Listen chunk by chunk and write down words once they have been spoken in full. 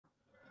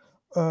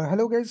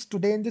Hello guys,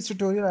 today in this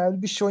tutorial I will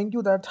be showing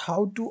you that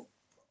how to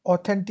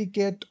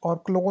authenticate or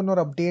clone or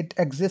update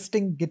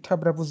existing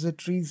GitHub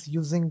repositories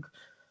using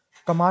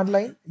command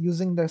line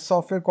using the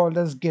software called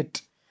as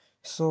Git.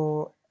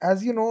 So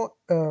as you know,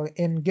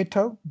 in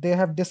GitHub they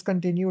have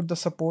discontinued the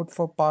support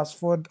for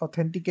password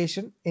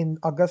authentication in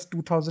August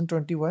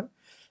 2021.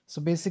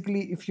 So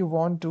basically if you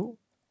want to,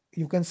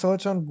 you can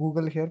search on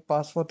Google here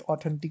password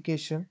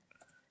authentication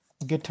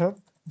GitHub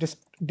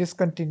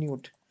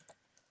discontinued.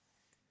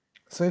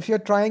 So if you're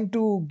trying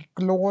to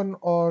clone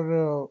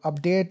or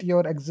update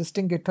your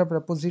existing GitHub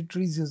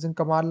repositories using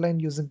command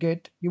line using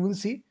Git, you will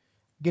see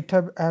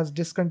GitHub has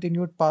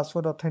discontinued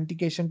password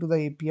authentication to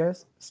the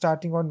APIs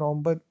starting on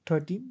November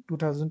 13,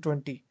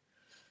 2020.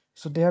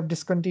 So they have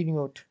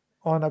discontinued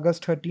on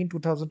August 13,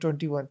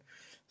 2021.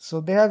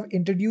 So they have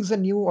introduced a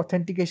new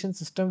authentication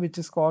system which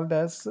is called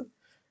as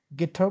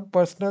GitHub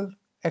Personal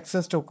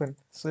Access Token.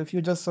 So if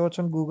you just search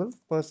on Google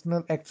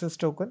Personal Access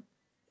Token,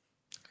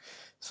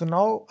 so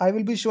now I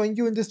will be showing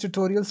you in this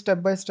tutorial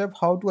step by step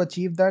how to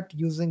achieve that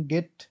using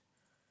Git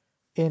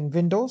in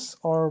Windows,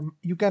 or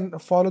you can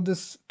follow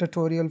this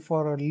tutorial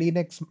for a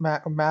Linux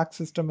Mac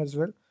system as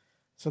well.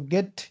 So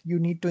Git, you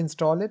need to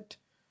install it.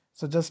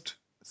 So just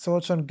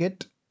search on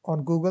Git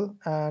on Google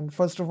and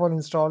first of all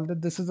install it.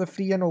 This is a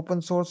free and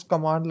open source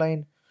command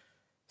line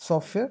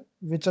software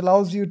which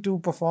allows you to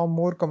perform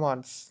more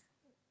commands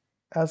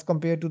as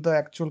compared to the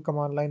actual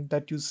command line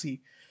that you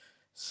see.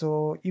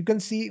 So you can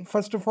see,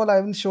 first of all,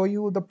 I will show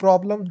you the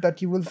problem that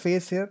you will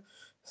face here.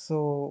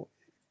 So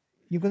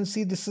you can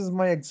see this is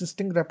my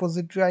existing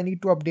repository. I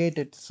need to update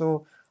it.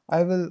 So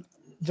I will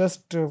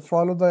just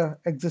follow the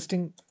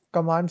existing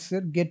commands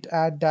here, git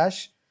add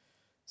dash.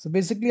 So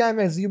basically I'm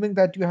assuming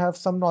that you have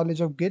some knowledge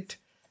of Git.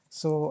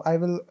 So I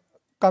will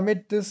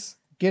commit this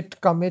git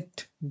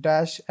commit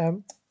dash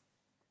m.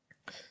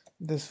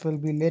 This will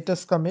be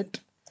latest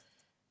commit.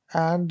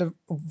 And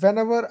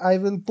whenever I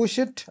will push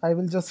it, I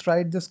will just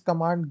write this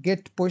command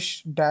git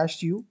push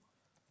dash u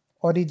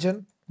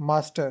origin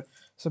master.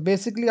 So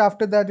basically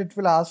after that it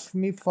will ask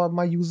me for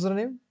my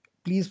username.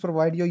 Please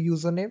provide your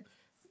username.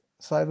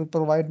 So I will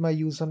provide my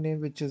username,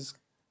 which is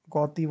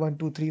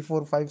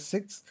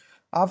Gauti123456.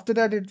 After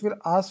that it will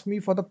ask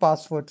me for the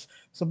passwords.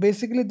 So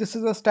basically this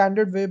is a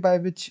standard way by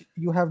which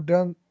you have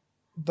done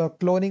the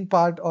cloning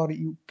part or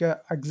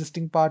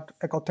existing part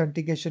like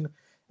authentication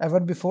ever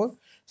before.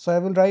 So I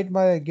will write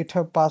my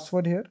GitHub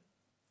password here.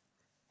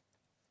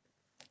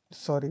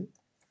 Sorry.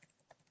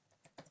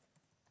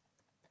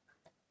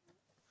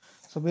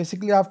 So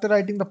basically after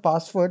writing the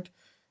password,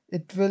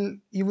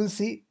 you will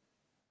see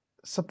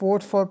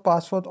support for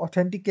password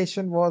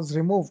authentication was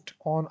removed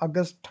on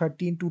August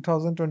 13,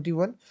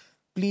 2021.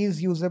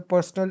 Please use a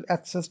personal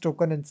access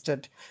token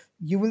instead.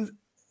 You will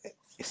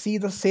see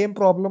the same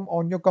problem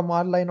on your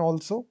command line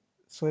also.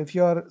 So if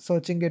you are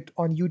searching it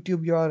on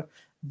YouTube, you are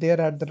there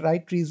at the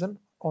right reason.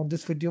 On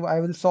this video, I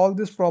will solve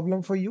this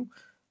problem for you.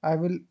 I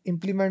will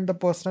implement the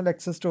personal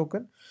access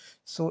token.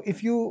 So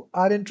if you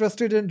are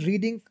interested in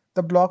reading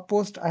the blog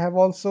post, I have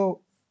also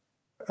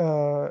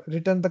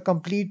written the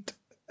complete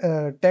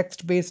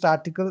text-based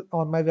article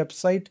on my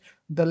website.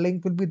 The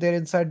link will be there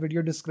inside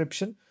video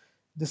description.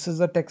 This is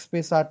a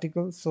text-based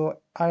article. So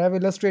I have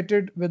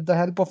illustrated with the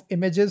help of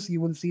images. You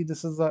will see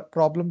this is a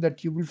problem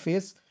that you will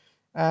face,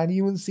 and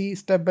you will see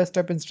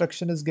step-by-step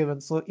instruction is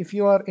given. So if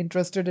you are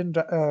interested in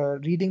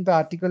reading the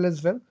article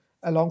as well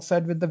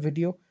alongside with the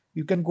video,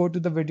 you can go to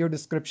the video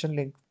description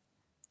link.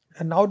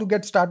 And now to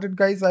get started,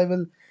 guys, I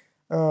will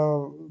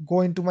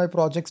go into my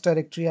projects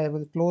directory. I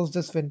will close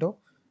this window,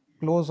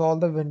 close all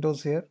the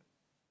windows here,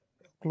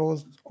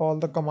 close all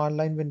the command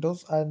line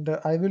windows, and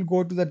I will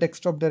go to the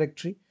desktop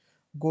directory,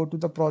 go to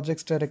the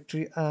projects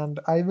directory, and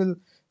I will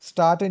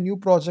start a new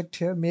project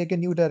here, make a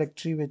new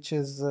directory, which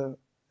is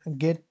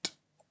git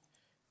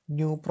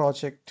new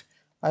project.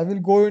 I will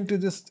go into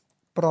this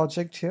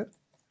project here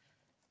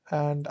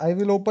and I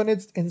will open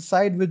it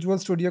inside Visual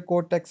Studio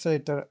Code text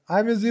editor.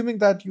 I'm assuming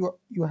that you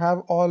have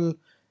all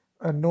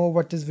know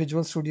what is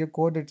Visual Studio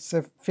Code. It's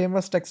a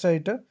famous text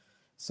editor.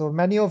 So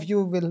many of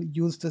you will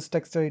use this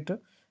text editor.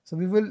 So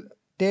we will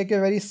take a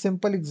very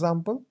simple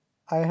example.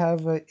 I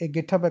have a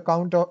GitHub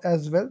account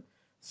as well.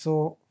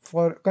 So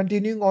for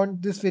continuing on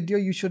this video,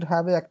 you should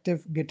have an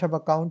active GitHub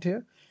account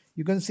here.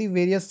 You can see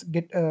various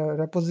Git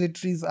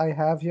repositories I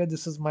have here.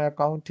 This is my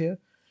account here.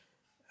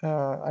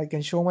 I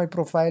can show my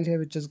profile here,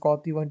 which is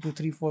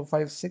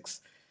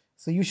Gauti123456.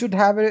 So you should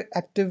have an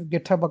active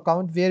GitHub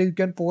account where you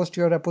can post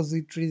your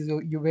repositories,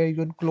 where you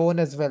can clone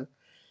as well.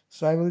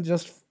 So I will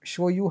just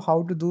show you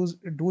how to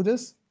do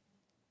this.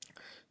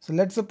 So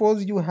let's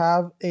suppose you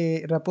have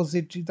a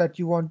repository that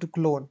you want to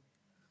clone.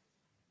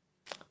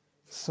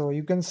 So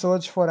you can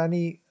search for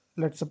any,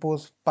 let's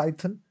suppose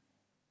Python.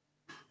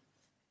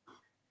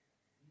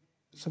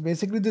 So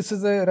basically this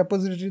is a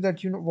repository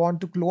that you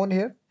want to clone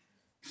here.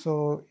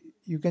 So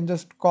you can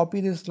just copy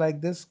this like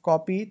this,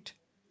 copy it,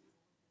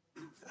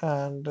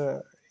 and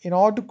in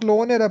order to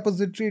clone a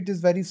repository, it is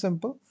very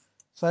simple.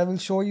 So I will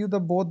show you the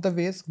both the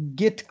ways.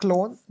 Git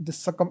clone,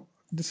 this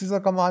is a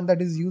command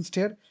that is used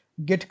here.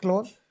 git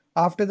clone.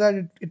 After that,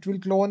 it will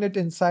clone it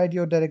inside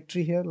your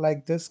directory here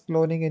like this,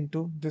 cloning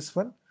into this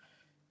one.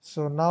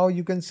 So now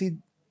you can see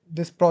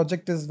this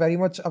project is very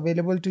much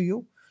available to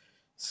you.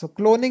 So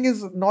cloning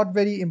is not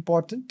very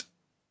important.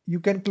 You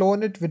can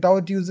clone it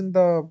without using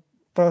the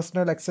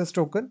personal access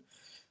token.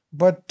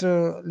 But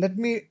let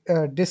me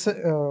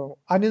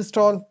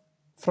uninstall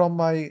from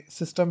my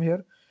system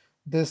here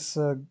this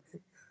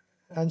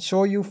and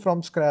show you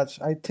from scratch.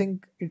 I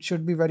think it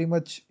should be very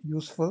much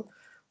useful.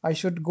 I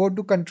should go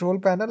to control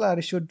panel. I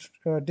should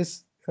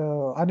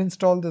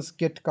uninstall this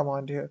git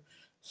command here.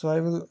 So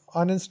I will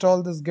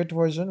uninstall this git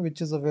version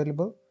which is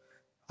available.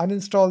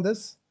 Uninstall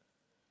this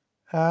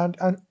and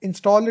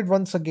install it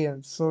once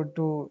again.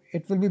 So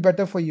it will be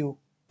better for you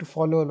to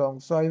follow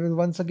along. So I will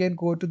once again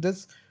go to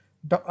this.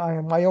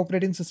 My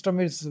operating system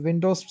is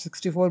Windows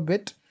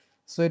 64-bit,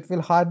 so it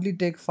will hardly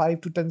take 5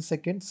 to 10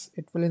 seconds.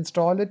 It will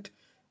install it.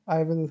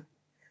 I will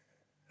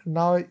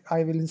Now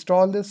I will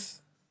install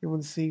this. You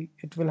will see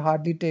it will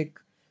hardly take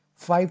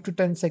 5 to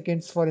 10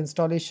 seconds for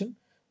installation.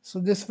 So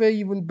this way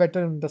you will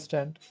better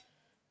understand.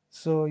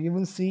 So you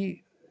will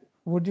see,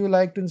 would you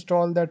like to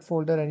install that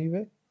folder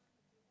anyway?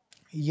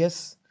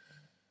 Yes.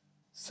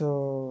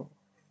 So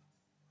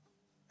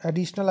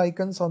additional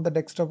icons on the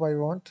desktop I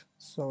want.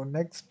 So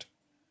next.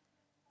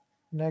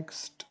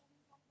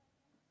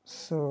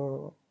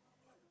 So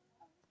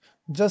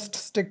just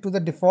stick to the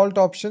default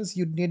options.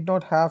 You need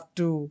not have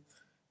to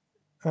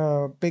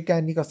pick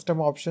any custom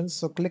options.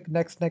 So click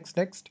next.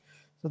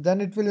 So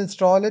then it will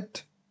install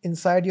it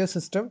inside your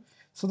system.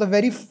 So the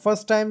very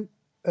first time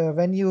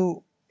when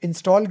you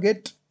install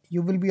Git,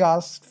 you will be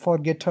asked for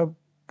GitHub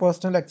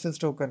personal access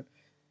token.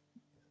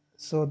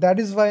 So that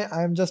is why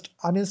I am just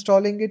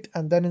uninstalling it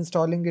and then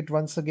installing it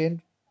once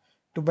again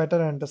to better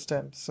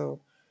understand.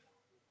 So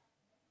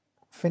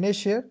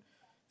finish here.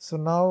 So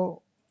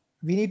now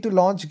we need to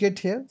launch Git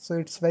here. So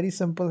it's very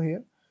simple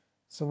here.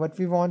 So what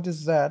we want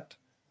is that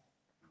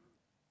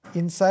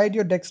inside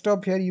your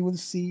desktop here, you will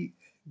see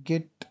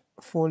Git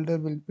folder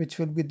which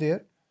will be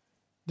there.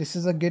 This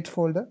is a Git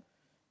folder.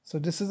 So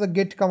this is a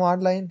Git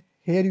command line.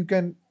 Here you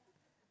can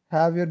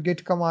have your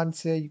Git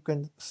commands here. You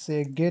can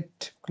say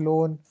git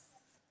clone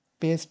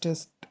paste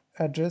test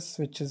address,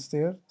 which is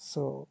there.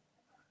 So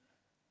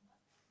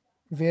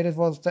where it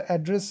was the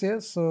address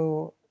here.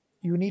 So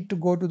you need to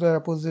go to the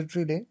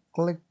repository link,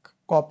 click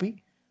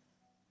copy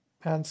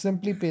and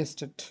simply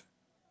paste it,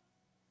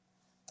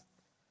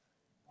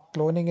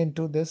 cloning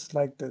into this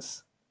like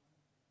this.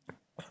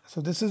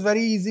 So this is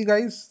very easy,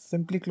 guys.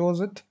 Simply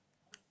close it.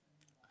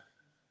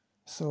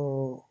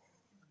 So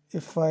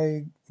if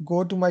I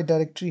go to my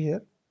directory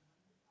here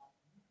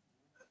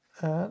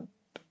and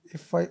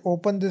if I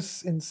open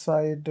this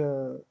inside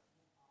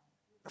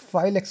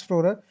File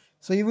Explorer,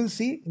 so you will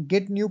see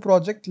Git new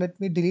project. Let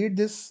me delete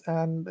this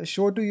and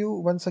show to you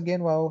once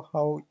again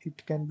how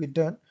it can be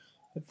done.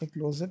 Let me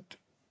close it.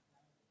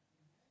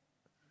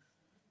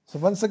 So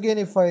once again,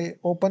 if I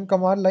open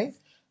command line,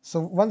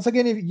 so once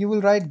again, if you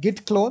will write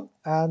git clone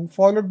and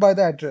followed by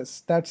the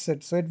address, that's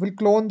it. So it will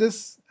clone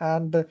this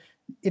and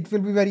it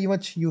will be very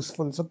much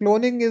useful. So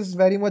cloning is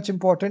very much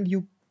important.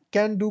 You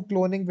can do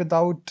cloning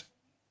without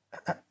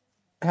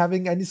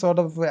having any sort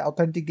of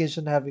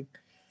authentication having.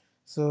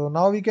 So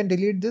now we can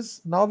delete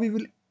this. Now we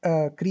will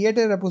create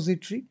a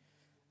repository,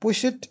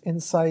 push it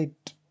inside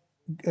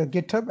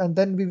GitHub, and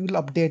then we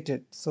will update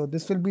it. So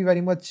this will be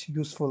very much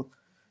useful.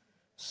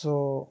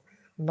 So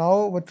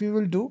now what we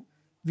will do,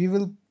 we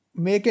will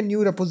make a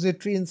new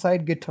repository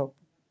inside GitHub.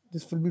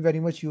 This will be very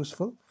much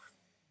useful.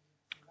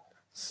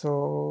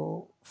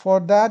 So for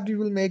that, we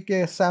will make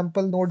a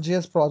sample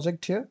Node.js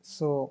project here.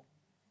 So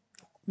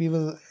we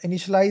will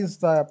initialize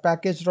the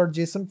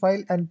package.json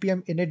file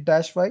npm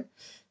init-y.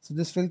 So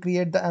this will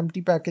create the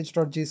empty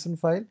package.json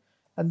file.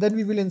 And then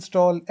we will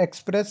install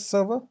Express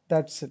server.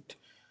 That's it.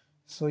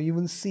 So you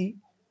will see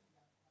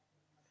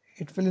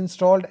it will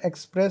install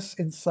Express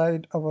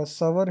inside our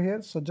server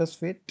here. So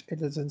just wait,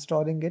 it is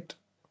installing it.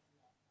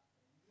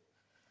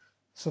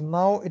 So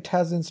now it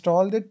has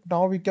installed it.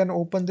 Now we can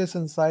open this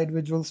inside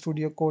Visual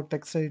Studio Code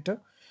text editor.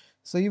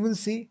 So you will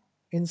see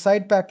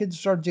inside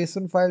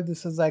package.json file,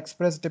 this is the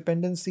Express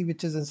dependency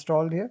which is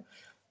installed here.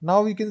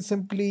 Now we can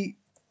simply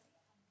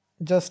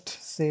just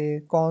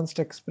say const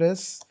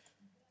express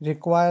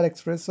require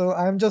express. So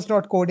I'm just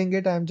not coding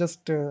it. I'm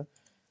just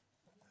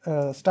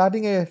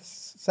starting a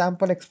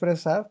sample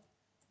express app.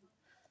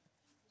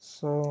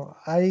 So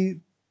I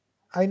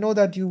know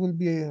that you will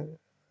be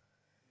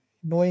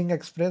knowing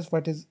express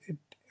what is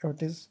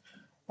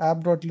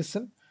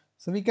app.listen.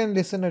 So we can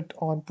listen it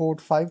on port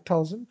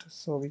 5000.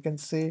 So we can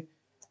say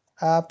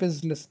app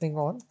is listening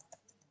on.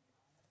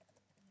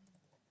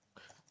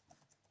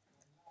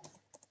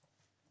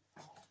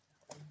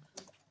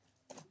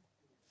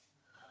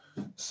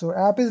 So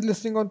app is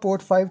listening on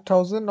port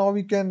 5000. Now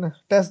we can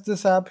test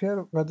this app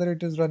here, whether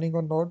it is running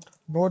on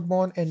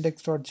nodemon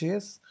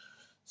index.js.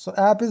 So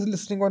app is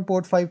listening on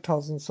port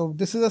 5000. So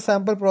this is a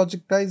sample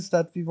project, guys,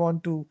 that we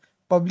want to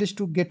publish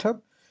to GitHub.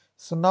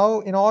 So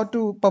now in order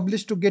to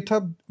publish to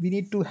GitHub, we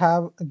need to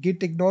have a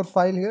git ignore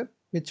file here.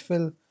 which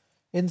will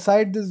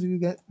inside this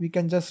we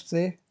can just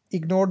say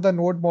ignore the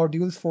node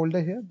modules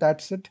folder here.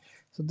 That's it.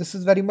 So this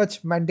is very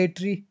much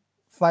mandatory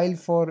file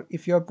for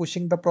if you're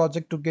pushing the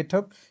project to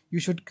GitHub, you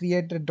should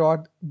create a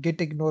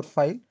 .git ignore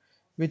file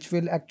which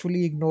will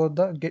actually ignore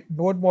the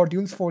node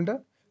modules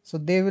folder. So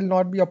they will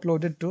not be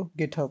uploaded to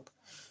GitHub.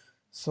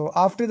 So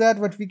after that,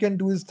 what we can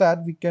do is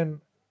that we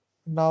can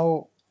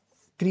now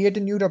create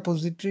a new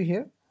repository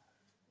here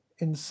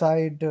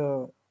inside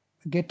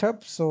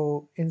GitHub.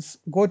 So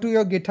go to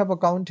your GitHub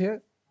account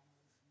here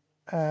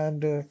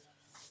and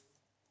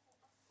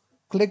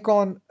click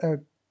on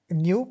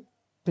new,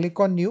 click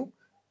on new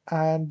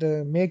and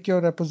make your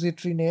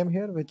repository name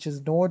here, which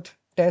is node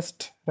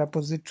test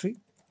repository.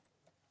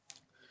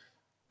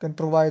 You can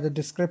provide a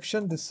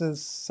description. This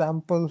is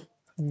sample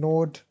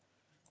node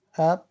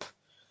app.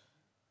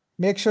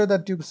 Make sure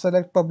that you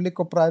select public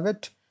or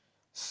private.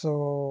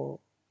 So,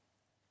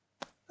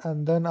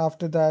 and then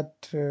after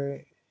that,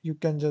 you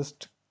can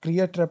just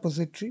create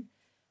repository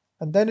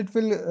and then it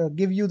will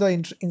give you the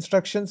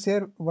instructions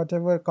here,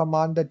 whatever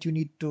command that you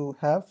need to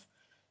have.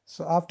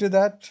 So after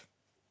that,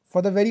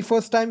 for the very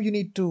first time, you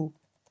need to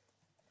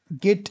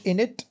git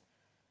init.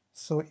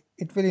 So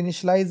it will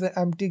initialize the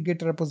empty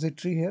git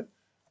repository here.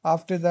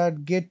 After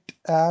that, git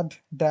add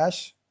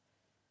dash.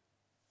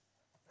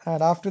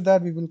 And after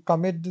that, we will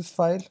commit this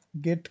file,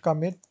 git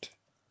commit,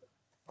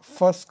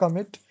 first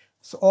commit.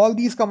 So all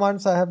these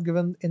commands I have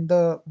given in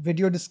the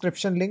video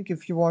description link.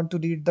 If you want to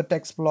read the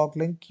text block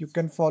link, you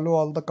can follow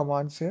all the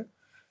commands here.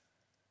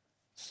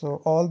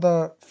 So all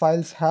the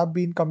files have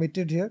been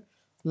committed here.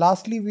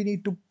 Lastly, we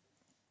need to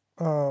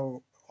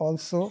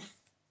also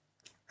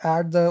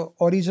add the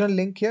original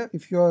link here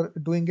if you are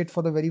doing it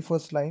for the very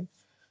first line.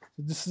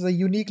 So this is a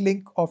unique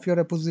link of your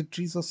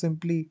repository. So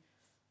simply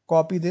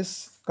copy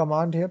this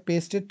command here,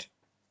 paste it,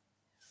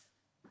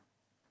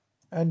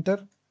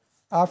 enter.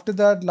 After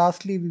that,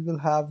 lastly, we will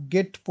have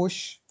git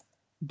push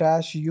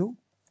dash u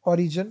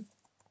origin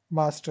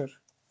master.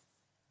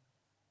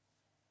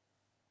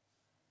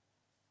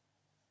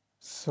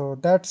 So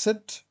that's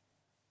it.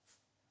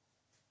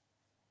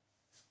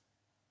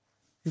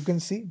 You can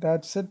see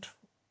that's it.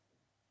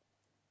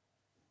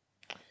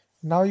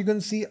 Now you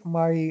can see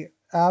my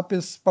app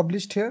is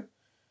published here.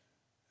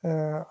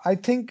 I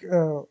think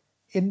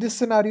in this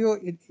scenario,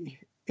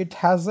 it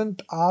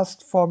hasn't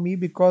asked for me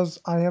because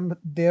I am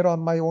there on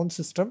my own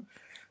system.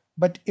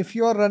 But if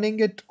you are running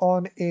it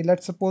on a,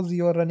 let's suppose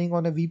you are running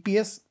on a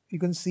VPS, you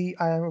can see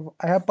I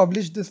have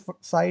published this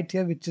site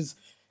here, which is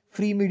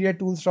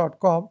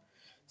freemediatools.com.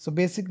 So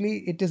basically,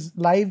 it is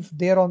live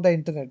there on the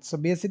internet. So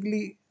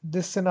basically,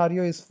 this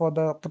scenario is for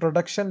the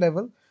production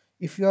level.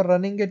 If you are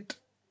running it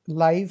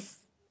live,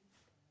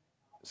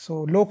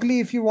 so locally,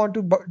 if you want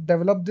to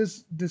develop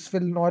this, this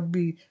will not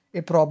be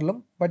a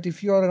problem. But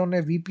if you are on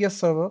a VPS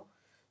server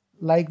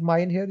like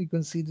mine here, you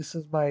can see this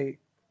is my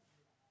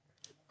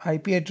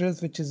IP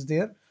address, which is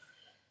there.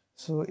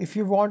 So if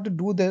you want to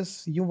do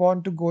this, you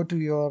want to go to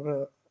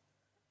your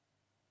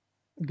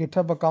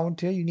GitHub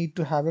account here, you need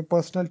to have a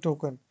personal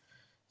token.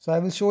 So I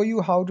will show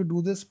you how to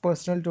do this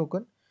personal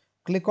token.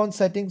 Click on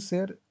settings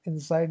here.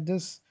 Inside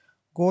this,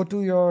 go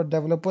to your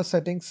developer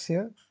settings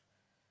here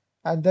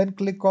and then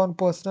click on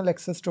personal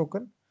access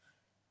token.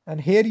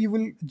 And here you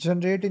will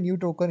generate a new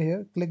token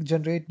here. Click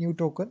generate new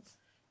token.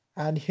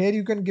 And here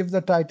you can give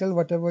the title,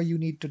 whatever you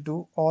need to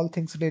do, all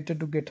things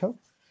related to GitHub.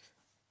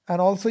 And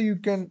also you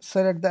can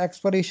select the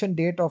expiration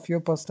date of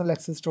your personal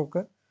access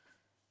token.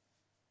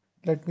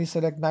 Let me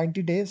select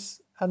 90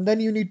 days. And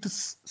then you need to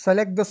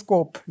select the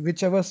scope,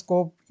 whichever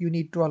scope you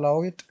need to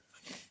allow it.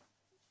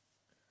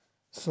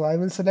 So I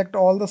will select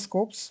all the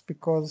scopes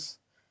because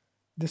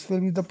this will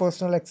be the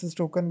personal access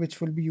token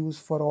which will be used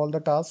for all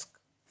the tasks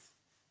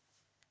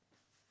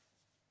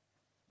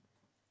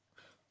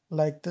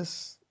like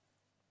this.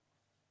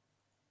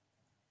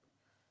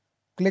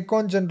 Click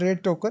on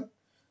generate token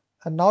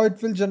and now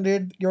it will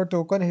generate your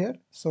token here.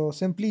 So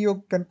simply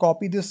you can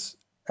copy this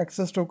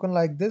access token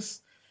like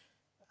this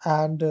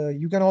and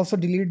you can also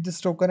delete this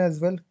token as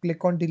well.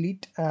 Click on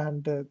delete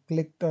and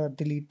click the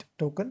delete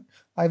token.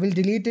 I will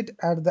delete it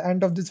at the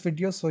end of this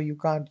video so you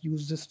can't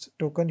use this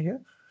token here.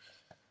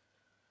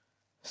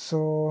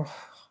 So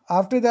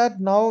after that,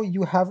 now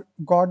you have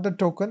got the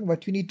token.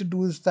 What you need to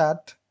do is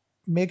that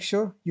make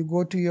sure you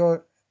go to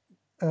your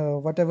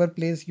whatever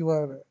place you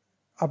are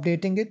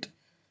updating it.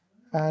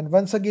 And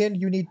once again,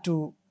 you need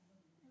to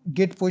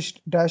git push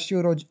dash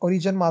your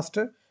origin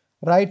master,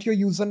 write your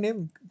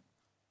username,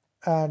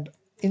 and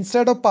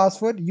instead of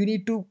password, you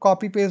need to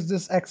copy paste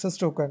this access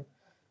token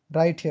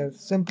right here.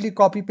 Simply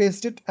copy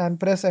paste it and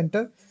press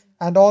enter,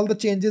 and all the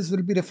changes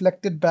will be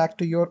reflected back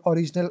to your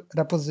original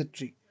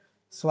repository.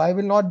 So I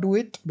will not do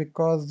it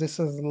because this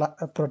is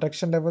a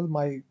production level.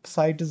 My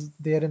site is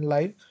there in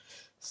live.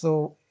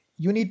 So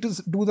you need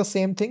to do the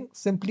same thing.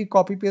 Simply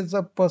copy paste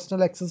the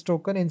personal access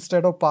token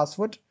instead of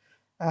password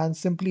and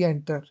simply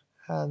enter.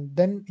 And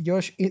then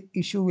your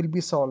issue will be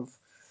solved.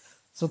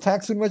 So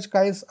thanks very much,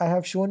 guys. I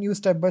have shown you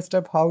step by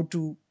step how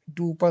to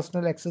do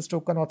personal access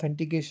token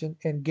authentication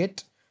in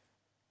Git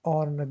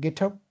on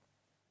GitHub.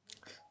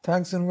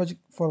 Thanks so much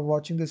for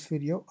watching this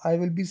video. I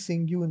will be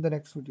seeing you in the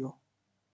next video.